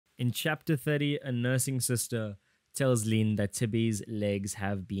In chapter 30, a nursing sister tells Lien that Tibby's legs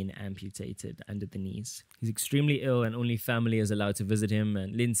have been amputated under the knees. He's extremely ill and only family is allowed to visit him,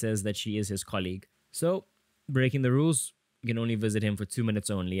 and Lien says that she is his colleague. So, breaking the rules, you can only visit him for 2 minutes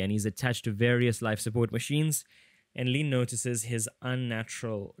only, and he's attached to various life support machines, and Lien notices his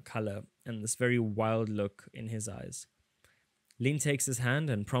unnatural color and this very wild look in his eyes. Lien takes his hand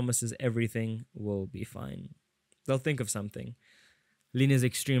and promises everything will be fine. They'll think of something. Lien is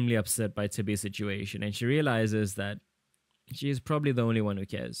extremely upset by Tibby's situation, and she realizes that she is probably the only one who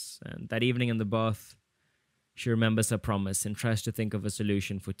cares. And that evening in the bath, she remembers her promise and tries to think of a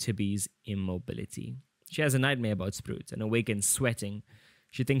solution for Tibby's immobility. She has a nightmare about Sprout and awakens sweating.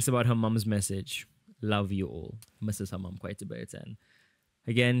 She thinks about her mum's message, "Love you all." Misses her mum quite a bit. And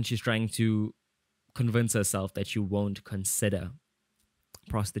again, she's trying to convince herself that she won't consider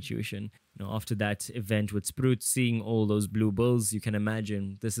prostitution. After that event with Sprout, seeing all those blue bills, you can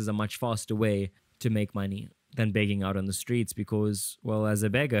imagine this is a much faster way to make money than begging out on the streets because, well, as a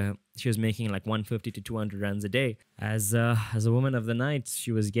beggar, she was making like 150 to 200 rands a day. As a woman of the night,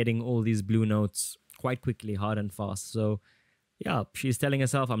 she was getting all these blue notes quite quickly, hard and fast. So, yeah, she's telling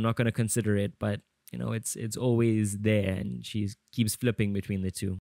herself, I'm not going to consider it, but, it's always there, and she keeps flipping between the two.